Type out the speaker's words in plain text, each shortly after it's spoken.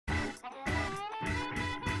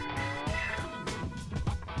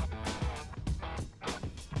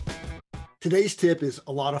Today's tip is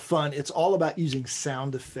a lot of fun. It's all about using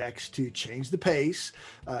sound effects to change the pace,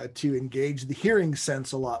 to engage the hearing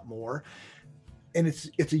sense a lot more. And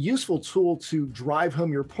it's a useful tool to drive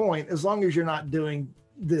home your point as long as you're not doing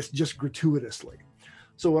this just gratuitously.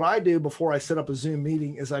 So what I do before I set up a Zoom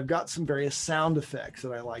meeting is I've got some various sound effects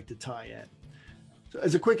that I like to tie in. So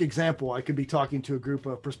as a quick example, I could be talking to a group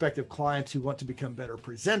of prospective clients who want to become better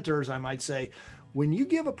presenters. I might say, when you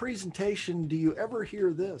give a presentation, do you ever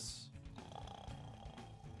hear this?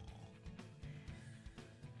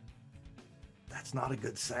 That's not a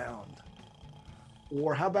good sound.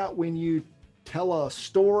 Or how about when you tell a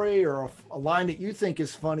story or a line that you think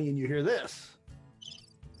is funny and you hear this?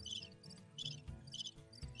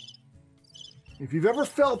 If you've ever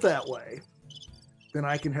felt that way, then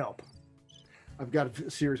I can help. I've got a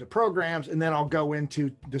series of programs, and then I'll go into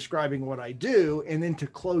describing what I do. And then to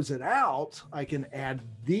close it out, I can add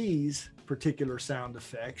these particular sound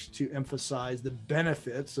effects to emphasize the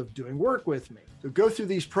benefits of doing work with me. So go through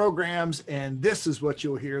these programs, and this is what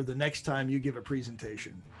you'll hear the next time you give a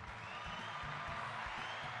presentation.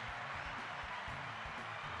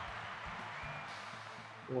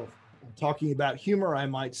 Well, I'm talking about humor, I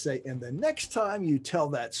might say, and the next time you tell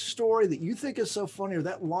that story that you think is so funny, or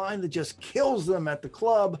that line that just kills them at the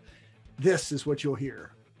club, this is what you'll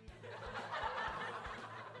hear.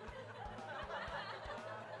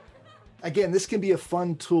 Again, this can be a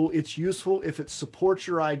fun tool. It's useful if it supports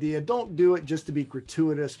your idea. Don't do it just to be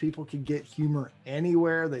gratuitous. People can get humor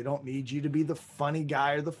anywhere. They don't need you to be the funny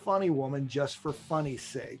guy or the funny woman just for funny's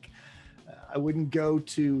sake. I wouldn't go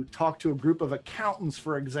to talk to a group of accountants,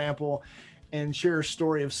 for example, and share a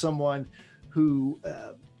story of someone who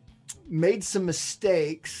made some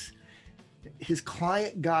mistakes. His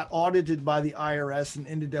client got audited by the IRS and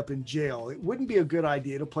ended up in jail. It wouldn't be a good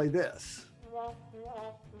idea to play this.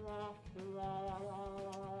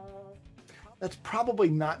 That's probably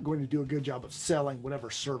not going to do a good job of selling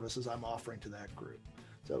whatever services I'm offering to that group.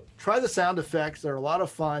 So try the sound effects. They're a lot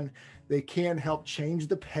of fun. They can help change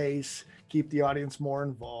the pace, keep the audience more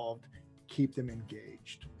involved, keep them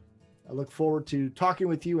engaged. I look forward to talking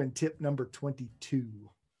with you in tip number 22.